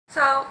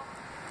So,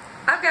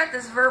 I've got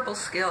this verbal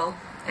skill,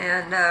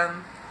 and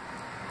a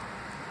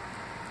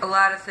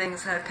lot of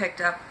things that I picked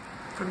up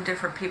from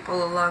different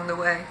people along the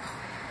way.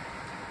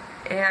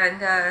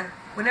 And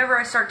whenever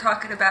I start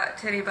talking to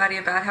anybody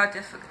about how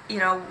difficult,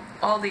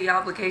 all the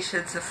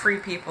obligations of free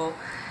people,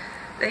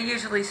 they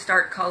usually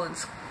start calling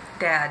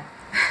Dad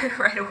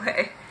right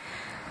away.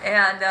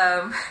 And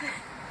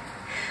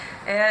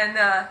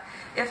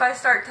if I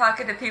start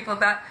talking to people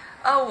about,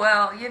 oh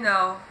well,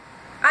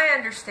 I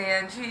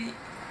understand you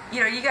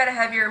got to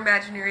have your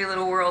imaginary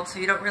little world, so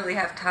you don't really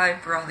have time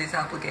for all these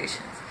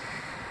obligations.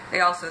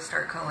 They also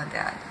start calling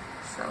Dad.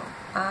 So,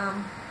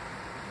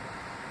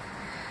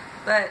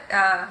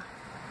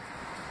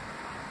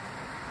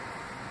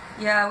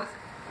 yeah,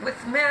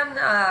 with men,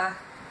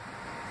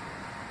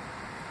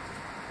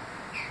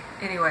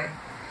 anyway.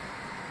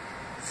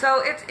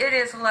 So it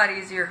is a lot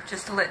easier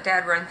just to let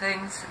Dad run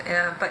things,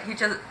 but he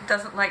just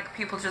doesn't like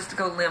people just to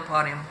go limp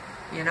on him,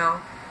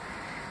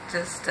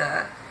 Just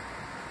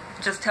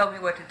tell me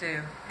what to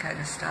do, kind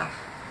of stuff.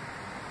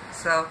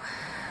 So,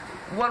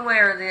 one way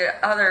or the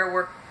other,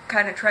 we're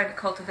kind of trying to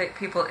cultivate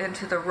people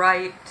into the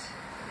right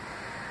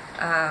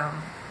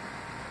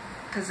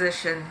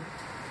position,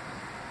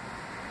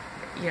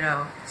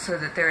 so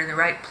that they're in the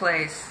right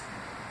place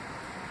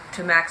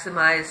to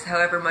maximize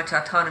however much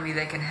autonomy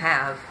they can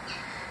have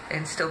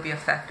and still be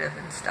effective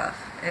and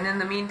stuff. And in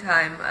the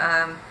meantime,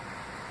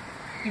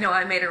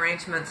 I made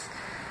arrangements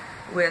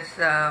with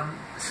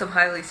some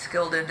highly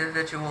skilled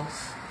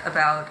individuals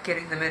about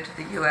getting them into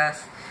the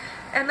U.S.,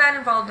 and that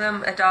involved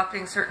them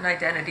adopting certain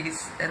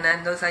identities, and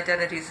then those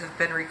identities have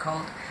been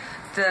recalled.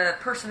 The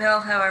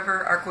personnel,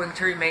 however, are going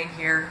to remain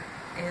here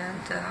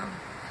and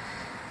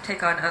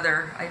take on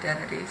other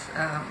identities.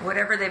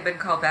 Whatever they've been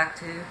called back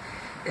to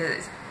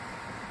is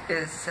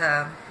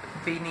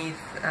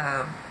beneath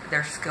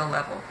their skill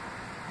level.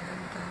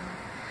 And,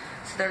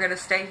 so they're going to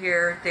stay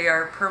here. They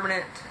are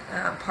permanent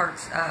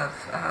parts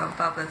of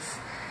Bubba's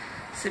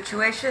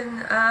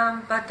situation,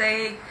 but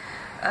they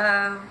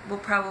will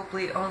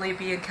probably only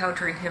be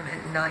encountering him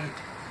at night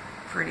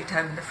for any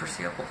time in the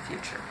foreseeable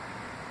future.